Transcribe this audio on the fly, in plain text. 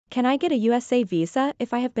Can I get a USA visa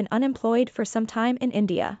if I have been unemployed for some time in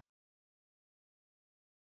India?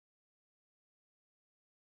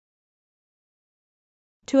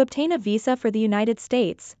 To obtain a visa for the United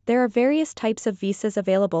States, there are various types of visas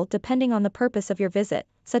available depending on the purpose of your visit,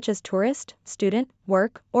 such as tourist, student,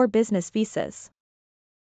 work, or business visas.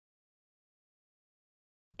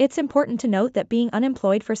 It's important to note that being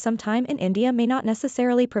unemployed for some time in India may not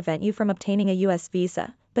necessarily prevent you from obtaining a US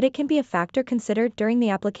visa, but it can be a factor considered during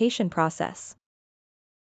the application process.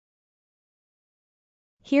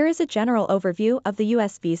 Here is a general overview of the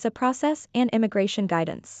US visa process and immigration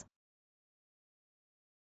guidance.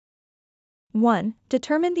 1.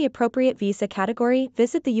 Determine the appropriate visa category.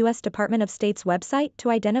 Visit the U.S. Department of State's website to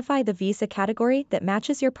identify the visa category that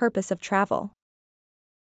matches your purpose of travel.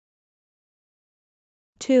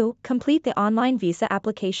 2. Complete the online visa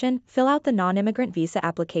application. Fill out the non-immigrant visa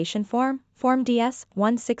application form, Form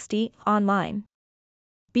DS-160, online.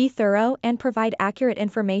 Be thorough and provide accurate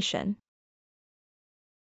information.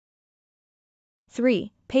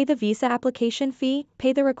 3. Pay the visa application fee.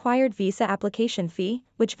 Pay the required visa application fee,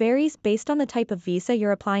 which varies based on the type of visa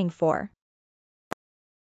you're applying for.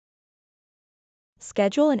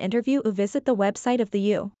 Schedule an interview. Visit the website of the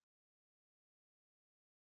U.S.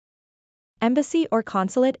 Embassy or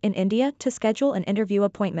consulate in India to schedule an interview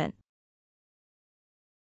appointment.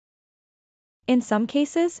 In some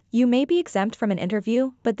cases, you may be exempt from an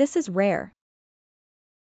interview, but this is rare.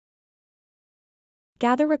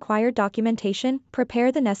 Gather required documentation.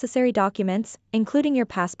 Prepare the necessary documents, including your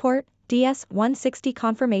passport, DS-160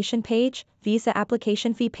 confirmation page, visa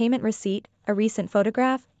application fee payment receipt, a recent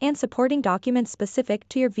photograph, and supporting documents specific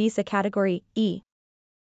to your visa category, e.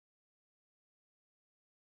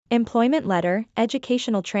 employment letter,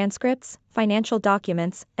 educational transcripts, financial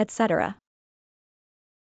documents, etc.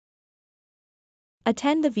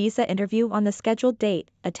 Attend the visa interview on the scheduled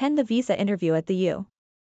date. Attend the visa interview at the U.S.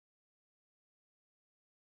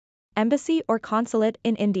 Embassy or consulate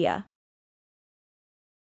in India.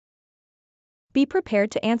 Be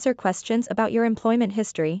prepared to answer questions about your employment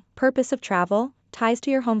history, purpose of travel, ties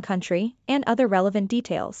to your home country, and other relevant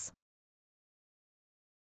details.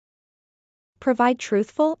 Provide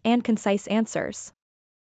truthful and concise answers.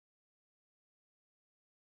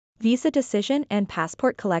 Visa decision and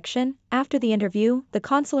passport collection. After the interview, the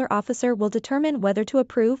consular officer will determine whether to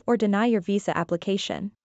approve or deny your visa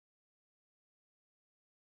application.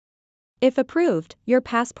 If approved, your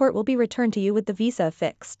passport will be returned to you with the visa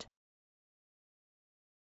affixed.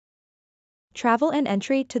 Travel and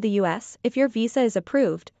entry to the U.S. If your visa is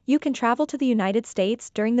approved, you can travel to the United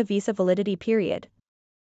States during the visa validity period.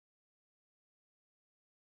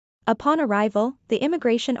 Upon arrival, the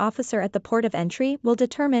immigration officer at the port of entry will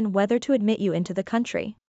determine whether to admit you into the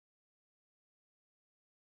country.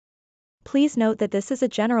 Please note that this is a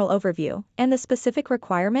general overview, and the specific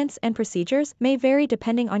requirements and procedures may vary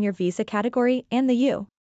depending on your visa category and the U.S.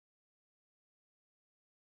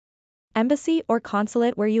 Embassy or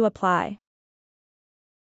consulate where you apply.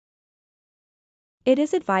 It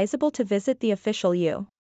is advisable to visit the official U.S.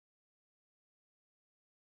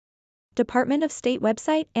 Department of State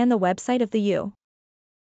website and the website of the U.S.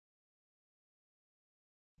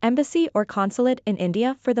 Embassy or consulate in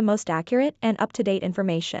India for the most accurate and up-to-date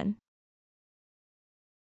information.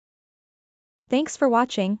 Thanks for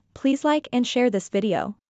watching. Please like and share this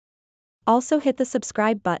video. Also hit the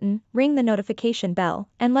subscribe button, ring the notification bell,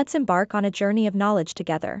 and let's embark on a journey of knowledge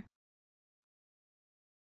together.